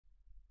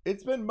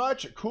It's been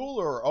much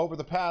cooler over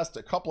the past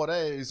couple of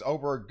days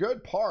over a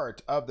good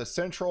part of the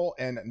central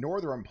and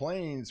northern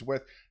plains,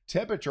 with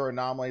temperature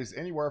anomalies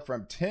anywhere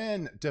from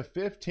 10 to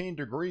 15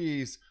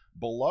 degrees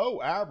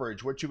below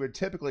average, which you would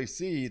typically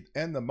see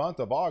in the month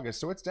of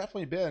August. So it's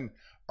definitely been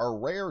a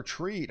rare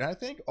treat. And I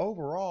think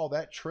overall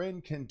that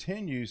trend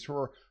continues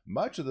for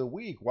much of the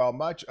week, while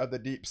much of the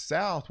deep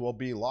south will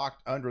be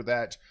locked under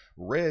that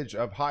ridge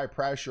of high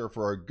pressure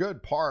for a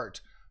good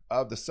part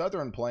of the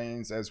southern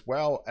plains as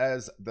well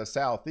as the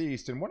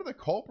southeast. And one of the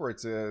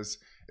culprits is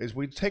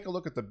we take a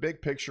look at the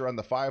big picture on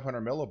the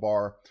 500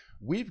 millibar.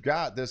 We've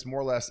got this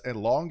more or less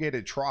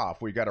elongated trough.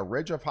 We got a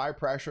ridge of high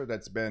pressure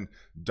that's been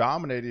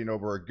dominating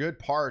over a good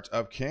part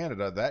of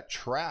Canada that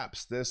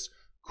traps this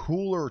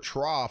cooler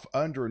trough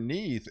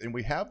underneath, and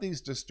we have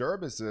these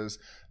disturbances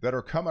that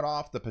are coming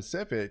off the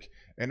Pacific,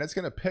 and it's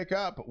going to pick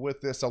up with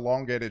this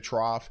elongated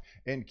trough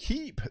and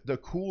keep the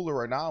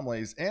cooler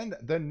anomalies and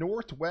the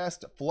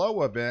northwest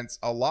flow events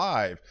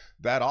alive.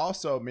 That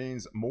also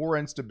means more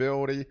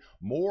instability,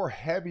 more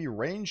heavy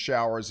rain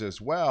showers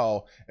as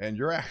well, and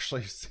you're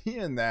actually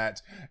seeing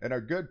that in a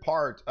good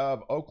part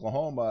of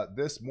Oklahoma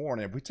this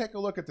morning. If we take a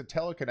look at the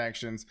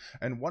teleconnections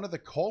and one of the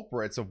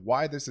culprits of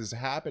why this is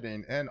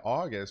happening in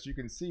August, you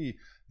can see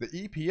the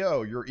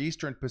EPO, your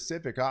Eastern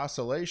Pacific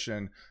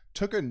Oscillation,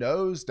 took a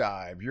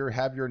nosedive. You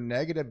have your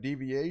negative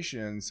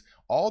deviations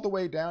all the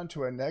way down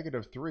to a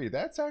 -3.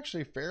 That's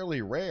actually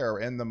fairly rare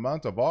in the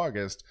month of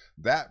August.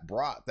 That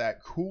brought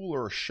that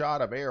cooler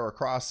shot of air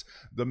across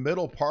the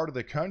middle part of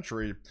the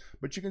country.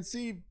 But you can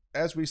see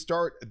as we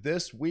start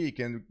this week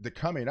and the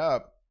coming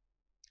up,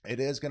 it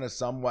is going to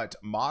somewhat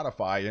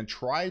modify and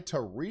try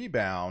to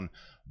rebound.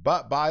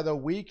 But by the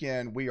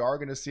weekend, we are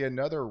going to see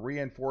another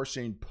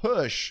reinforcing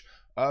push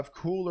of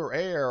cooler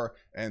air,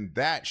 and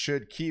that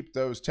should keep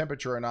those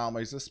temperature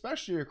anomalies,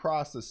 especially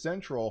across the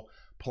central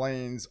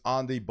plains,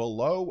 on the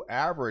below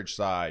average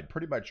side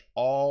pretty much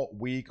all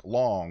week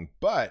long.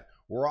 But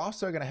we're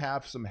also going to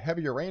have some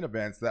heavier rain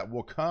events that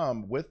will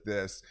come with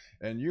this,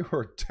 and you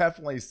are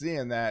definitely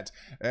seeing that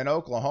in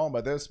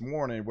Oklahoma this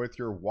morning with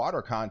your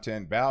water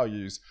content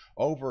values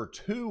over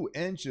 2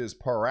 inches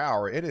per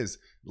hour. It is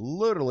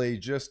literally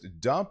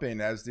just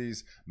dumping as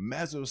these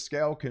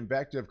mesoscale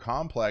convective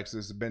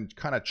complexes have been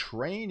kind of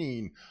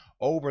training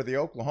over the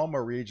Oklahoma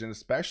region,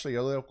 especially the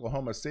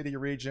Oklahoma City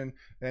region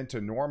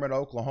into Norman,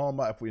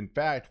 Oklahoma. If we, in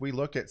fact, we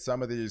look at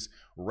some of these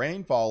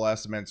rainfall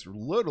estimates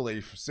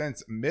literally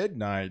since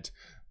midnight,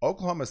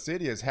 Oklahoma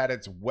City has had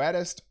its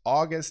wettest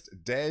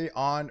August day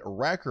on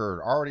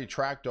record, already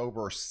tracked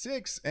over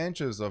 6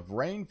 inches of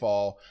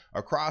rainfall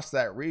across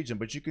that region.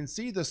 But you can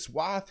see the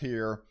swath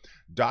here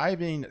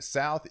diving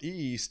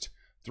southeast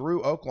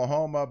through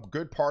Oklahoma,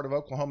 good part of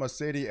Oklahoma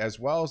City, as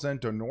well as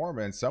into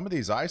Norman. Some of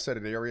these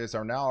isolated areas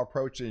are now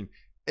approaching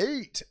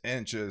 8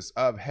 inches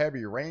of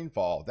heavy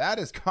rainfall. That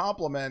is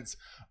compliments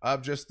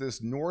of just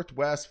this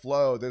northwest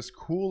flow, this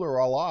cooler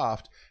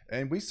aloft.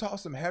 And we saw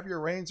some heavier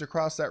rains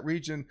across that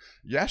region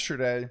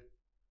yesterday,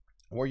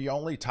 where you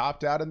only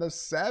topped out in the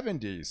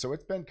 70s. So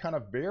it's been kind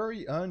of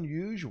very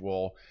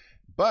unusual.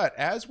 But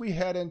as we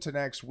head into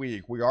next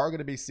week, we are going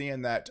to be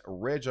seeing that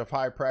ridge of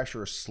high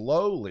pressure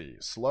slowly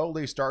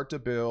start to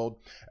build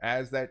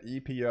as that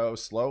EPO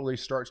slowly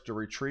starts to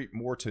retreat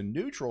more to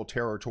neutral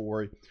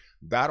territory.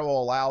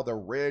 That'll allow the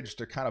ridge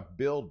to kind of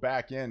build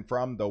back in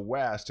from the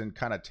west and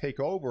kind of take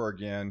over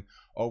again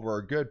over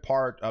a good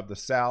part of the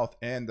south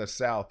and the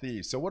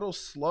southeast. So it'll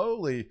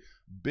slowly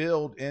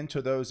build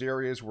into those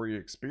areas where you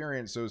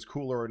experience those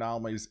cooler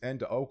anomalies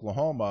into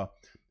Oklahoma,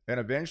 and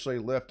eventually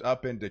lift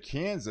up into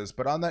Kansas.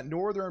 But on that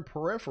northern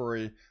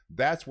periphery,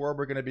 that's where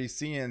we're going to be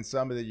seeing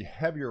some of the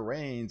heavier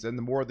rains and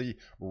the more the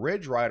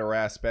ridge rider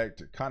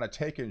aspect kind of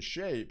taking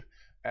shape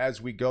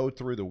as we go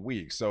through the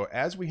week. So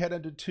as we head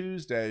into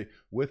Tuesday,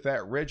 with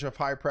that ridge of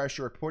high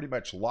pressure pretty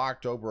much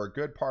locked over a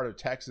good part of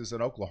Texas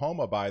and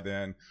Oklahoma by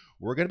then,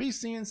 we're going to be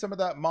seeing some of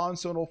that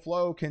monsoonal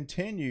flow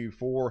continue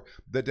for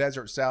the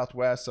desert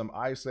Southwest, some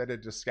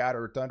isolated to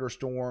scattered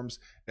thunderstorms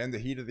in the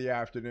heat of the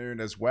afternoon,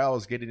 as well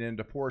as getting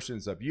into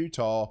portions of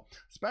Utah,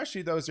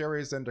 especially those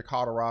areas into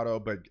Colorado.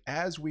 But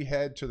as we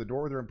head to the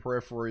northern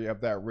periphery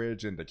of that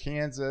ridge into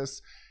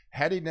Kansas,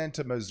 heading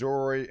into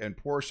Missouri and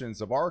portions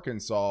of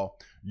Arkansas,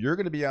 you're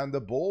going to be on the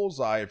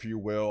bullseye, if you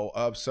will,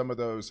 of some of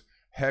those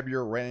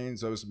heavier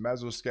rains, those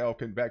mesoscale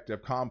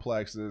convective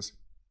complexes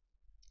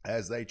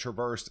as they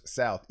traverse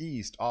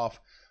southeast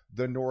off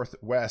the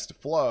northwest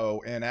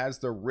flow. And as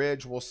the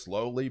ridge will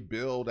slowly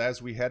build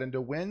as we head into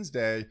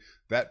Wednesday,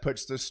 that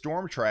puts the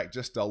storm track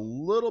just a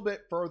little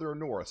bit further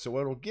north. So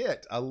it'll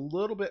get a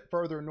little bit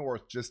further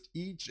north just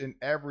each and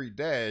every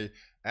day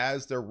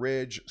as the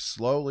ridge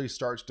slowly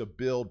starts to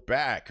build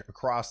back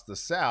across the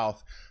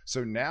south.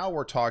 So now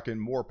we're talking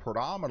more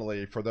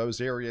predominantly for those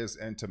areas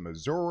into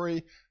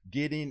Missouri,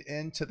 getting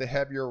into the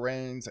heavier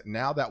rains.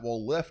 Now that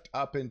will lift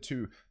up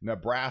into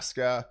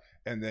Nebraska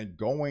and then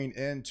going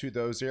into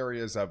those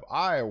areas of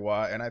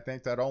Iowa. And I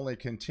think that only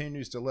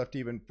continues to lift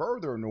even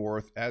further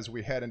north as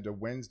we head into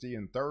Wednesday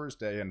and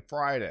Thursday and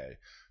Friday.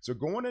 So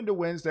going into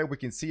Wednesday, we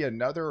can see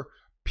another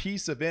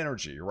piece of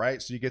energy,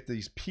 right? So you get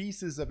these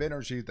pieces of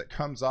energy that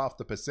comes off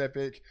the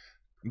Pacific,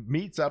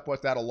 meets up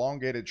with that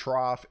elongated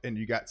trough, and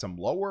you got some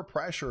lower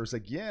pressures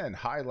again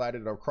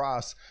highlighted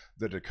across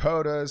the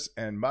Dakotas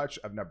and much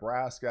of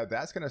Nebraska.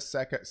 That's going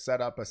to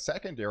set up a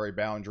secondary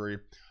boundary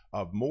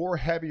of more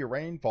heavy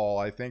rainfall,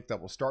 I think, that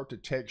will start to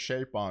take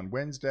shape on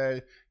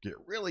Wednesday, get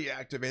really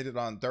activated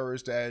on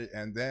Thursday,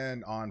 and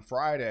then on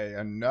Friday,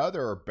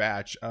 another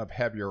batch of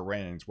heavier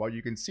rains. Well,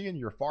 you can see in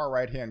your far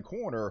right-hand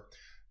corner,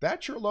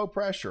 that's your low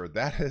pressure.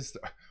 That is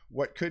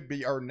what could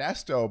be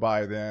Ernesto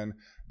by then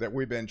that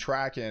we've been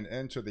tracking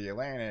into the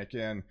Atlantic.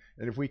 And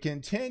if we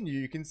continue,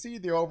 you can see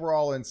the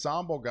overall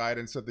ensemble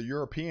guidance of the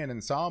European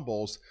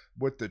ensembles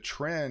with the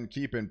trend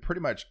keeping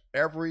pretty much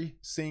every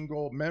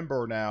single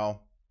member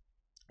now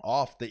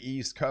off the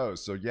East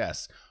Coast. So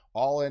yes,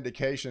 all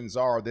indications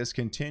are this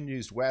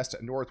continues west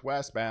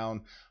northwest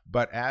bound,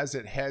 but as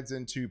it heads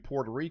into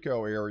Puerto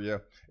Rico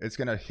area, it's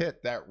going to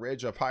hit that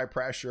ridge of high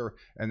pressure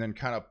and then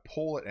kind of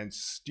pull it and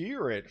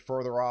steer it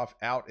further off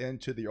out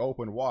into the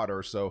open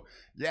water. So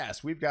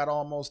yes, we've got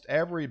almost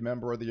every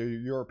member of the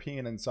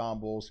European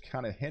ensembles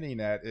kind of hinting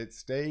at it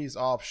stays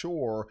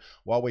offshore,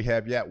 while we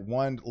have yet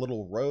one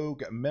little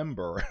rogue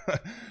member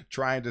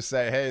trying to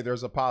say, hey,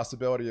 there's a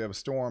possibility of a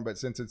storm, but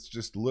since it's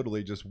just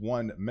literally just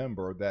one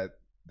member,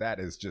 that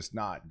is just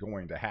not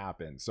going to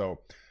happen.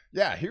 So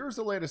yeah, here's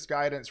the latest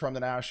guidance from the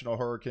National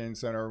Hurricane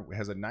Center. It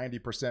has a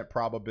 90%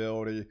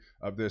 probability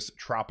of this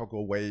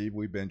tropical wave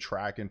we've been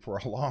tracking for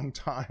a long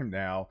time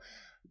now.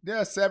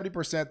 Yeah,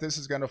 70% this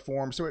is going to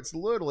form. So it's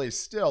literally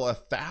still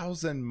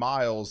 1,000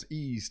 miles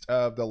east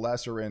of the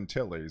Lesser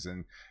Antilles.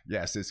 And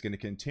yes, it's going to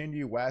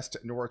continue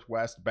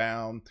west-northwest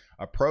bound,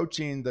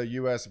 approaching the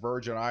U.S.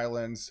 Virgin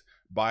Islands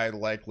by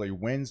likely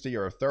Wednesday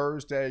or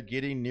Thursday,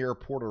 getting near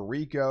Puerto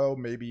Rico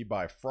maybe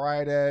by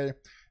Friday.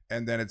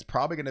 And then it's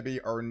probably going to be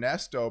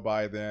Ernesto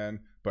by then.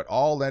 But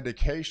all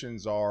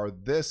indications are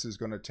this is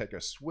going to take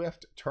a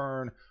swift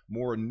turn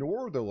more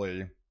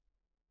northerly.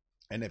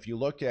 And if you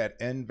look at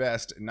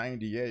Invest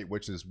 98,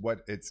 which is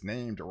what it's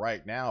named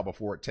right now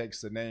before it takes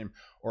the name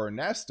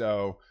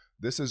Ernesto,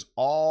 this is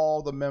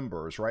all the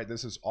members, right?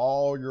 This is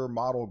all your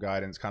model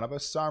guidance, kind of a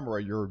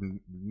summary,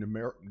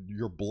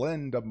 your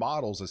blend of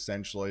models,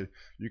 essentially.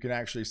 You can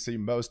actually see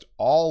most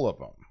all of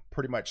them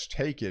pretty much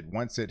take it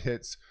once it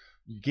hits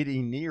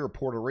getting near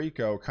Puerto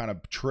Rico, kind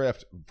of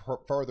drift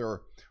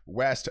further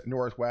west,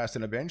 northwest,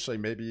 and eventually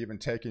maybe even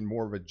taking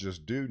more of a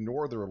just due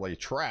northerly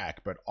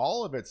track. But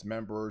all of its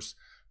members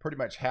pretty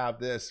much have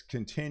this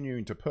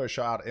continuing to push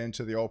out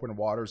into the open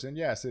waters. And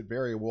yes, it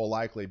very will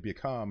likely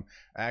become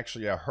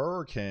actually a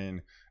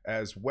hurricane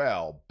as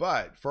well.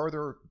 But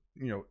further,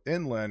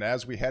 inland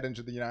as we head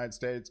into the United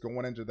States,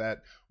 going into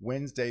that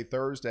Wednesday,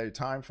 Thursday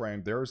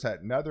timeframe, there's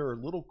that another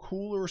little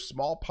cooler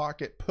small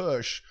pocket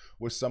push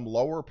with some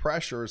lower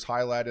pressures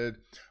highlighted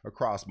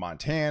across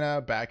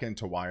Montana, back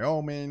into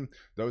Wyoming,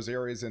 those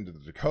areas into the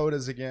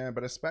Dakotas again.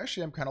 But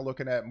especially I'm kind of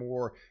looking at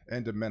more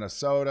into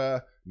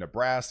Minnesota,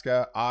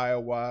 Nebraska,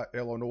 Iowa,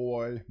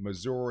 Illinois,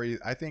 Missouri.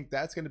 I think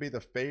that's going to be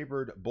the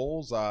favored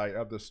bullseye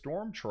of the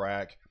storm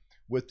track.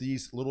 With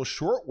these little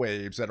short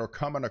waves that are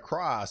coming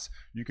across,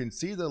 you can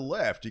see the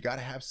lift. You got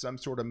to have some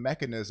sort of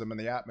mechanism in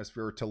the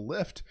atmosphere to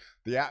lift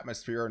the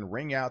atmosphere and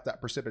wring out that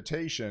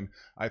precipitation.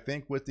 I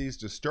think with these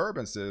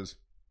disturbances,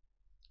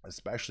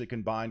 especially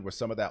combined with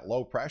some of that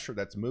low pressure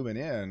that's moving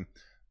in,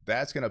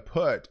 that's going to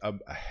put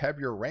a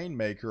heavier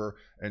rainmaker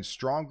and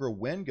stronger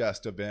wind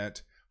gust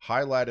event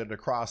highlighted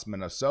across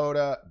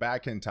Minnesota,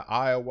 back into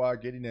Iowa,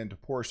 getting into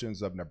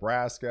portions of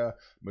Nebraska,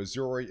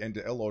 Missouri,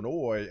 into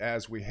Illinois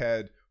as we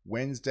head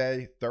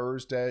Wednesday,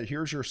 Thursday.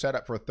 Here's your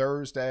setup for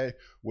Thursday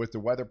with the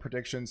Weather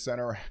Prediction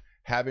Center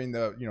having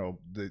the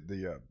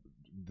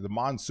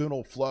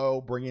monsoonal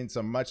flow, bringing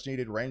some much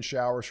needed rain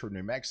showers from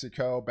New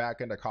Mexico back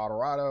into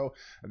Colorado.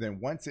 And then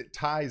once it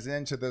ties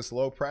into this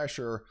low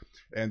pressure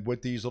and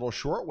with these little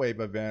shortwave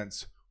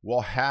events,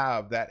 we'll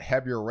have that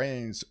heavier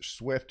rains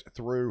swift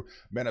through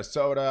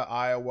Minnesota,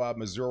 Iowa,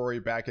 Missouri,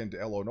 back into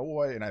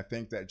Illinois. And I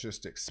think that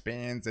just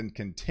expands and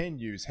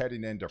continues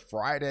heading into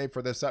Friday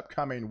for this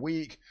upcoming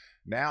week.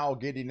 Now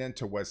getting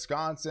into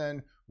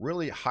Wisconsin,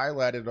 really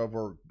highlighted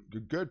over a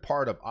good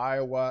part of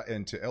Iowa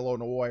into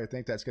Illinois. I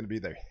think that's going to be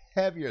the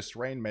heaviest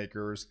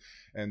rainmakers,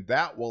 and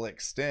that will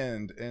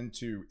extend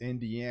into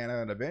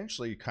Indiana and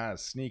eventually kind of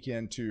sneak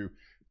into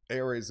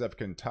areas of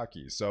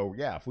Kentucky. So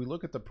yeah, if we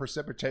look at the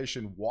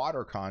precipitation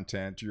water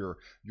content, your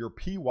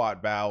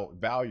PWatt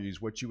values,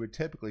 what you would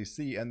typically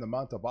see in the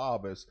month of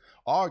August,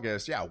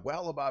 yeah,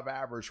 well above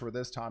average for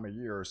this time of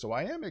year. So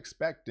I am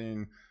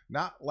expecting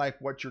not like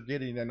what you're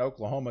getting in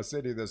Oklahoma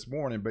City this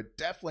morning, but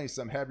definitely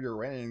some heavier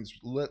rains,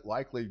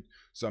 likely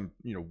some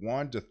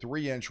 1 to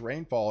 3 inch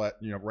rainfall at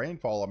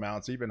rainfall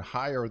amounts, even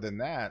higher than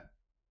that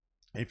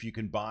if you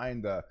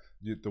combine the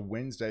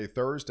Wednesday,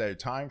 Thursday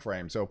time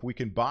frame. So if we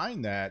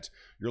combine that,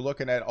 you're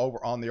looking at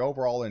on the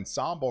overall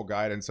ensemble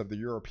guidance of the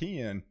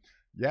European,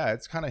 Yeah,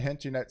 it's kind of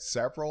hinting at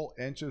several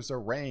inches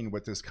of rain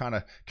with this kind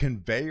of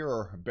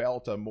conveyor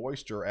belt of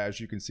moisture.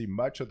 As you can see,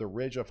 much of the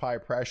ridge of high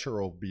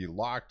pressure will be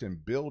locked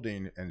and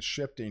building and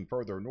shifting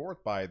further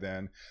north by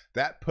then.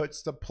 That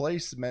puts the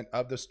placement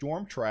of the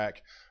storm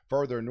track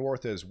further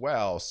north as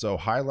well. So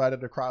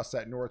highlighted across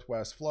that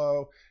northwest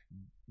flow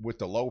with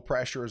the low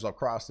pressures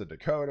across the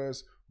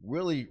Dakotas,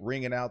 really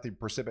ringing out the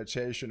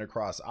precipitation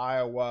across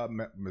Iowa,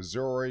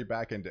 Missouri,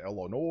 back into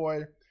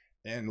Illinois,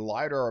 in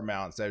lighter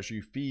amounts as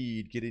you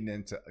feed getting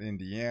into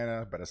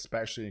Indiana, but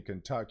especially in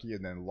Kentucky,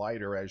 and then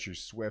lighter as you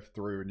swift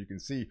through. And you can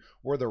see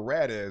where the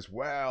red is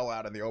well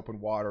out in the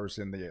open waters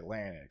in the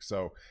Atlantic.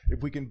 So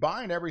if we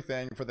combine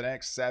everything for the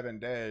next 7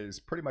 days,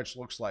 pretty much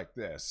looks like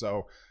this.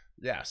 So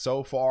yeah,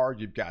 so far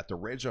you've got the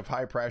ridge of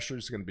high pressure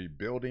is going to be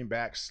building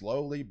back,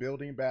 slowly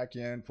building back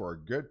in for a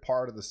good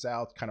part of the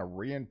south, kind of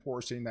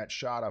reinforcing that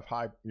shot of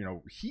high,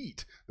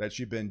 heat that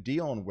you've been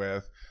dealing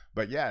with.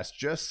 But yes,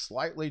 just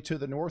slightly to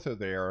the north of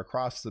there,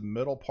 across the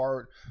middle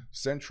part,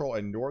 central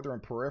and northern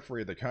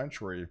periphery of the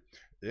country,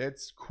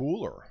 it's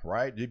cooler,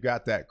 right? You've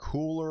got that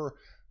cooler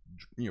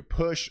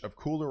push of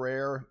cooler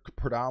air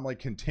predominantly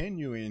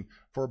continuing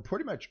for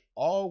pretty much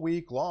all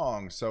week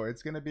long. So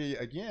it's going to be,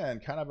 again,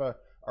 kind of a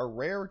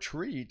rare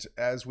treat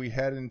as we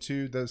head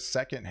into the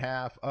second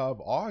half of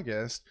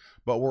August.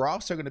 But we're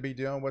also going to be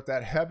dealing with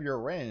that heavier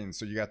rain.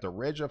 So you got the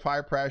ridge of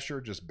high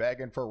pressure just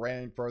begging for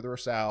rain further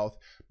south,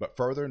 but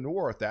further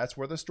north, that's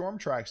where the storm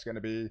track's going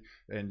to be.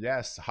 And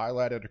yes,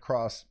 highlighted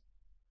across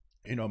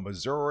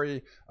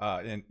Missouri,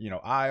 in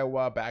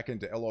Iowa, back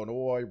into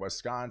Illinois,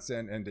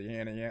 Wisconsin,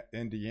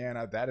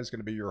 Indiana. That is going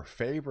to be your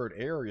favorite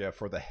area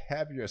for the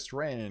heaviest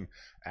rain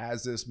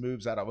as this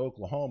moves out of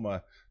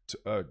Oklahoma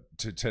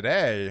to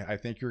today. I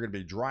think you're going to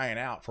be drying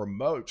out for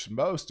most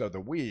of the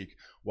week,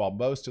 while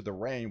most of the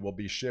rain will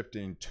be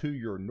shifting to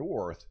your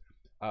north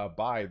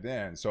by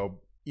then.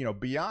 So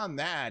beyond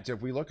that,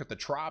 if we look at the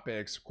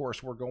tropics, of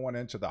course, we're going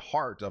into the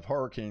heart of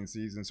hurricane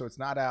season. So it's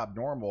not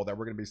abnormal that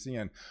we're going to be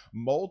seeing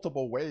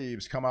multiple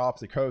waves come off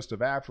the coast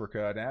of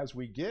Africa. And as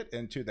we get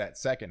into that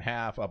second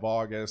half of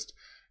August,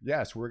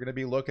 yes, we're going to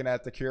be looking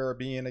at the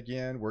Caribbean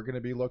again. We're going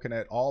to be looking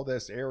at all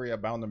this area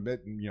around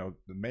the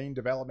main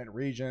development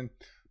region,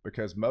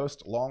 because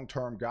most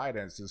long-term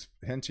guidance is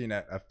hinting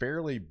at a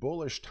fairly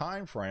bullish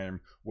time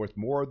frame with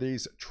more of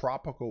these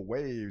tropical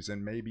waves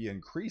and maybe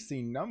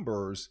increasing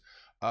numbers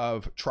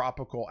of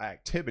tropical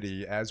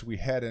activity as we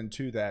head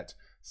into that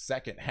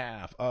second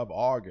half of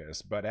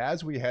August. But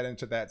as we head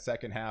into that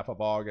second half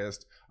of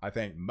August, I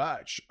think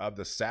much of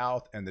the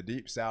South and the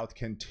Deep South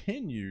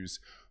continues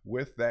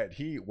with that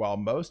heat, while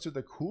most of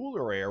the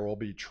cooler air will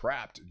be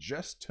trapped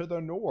just to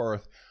the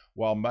north,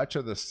 while much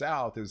of the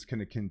South is going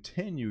to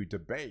continue to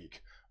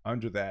bake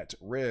under that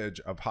ridge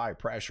of high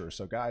pressure.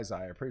 So guys,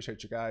 I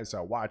appreciate you guys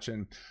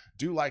watching.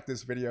 Do like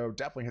this video,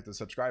 definitely hit the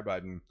subscribe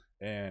button,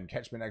 and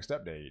catch me next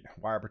update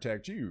where I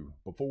protect you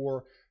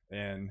before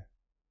and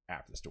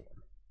after the storm.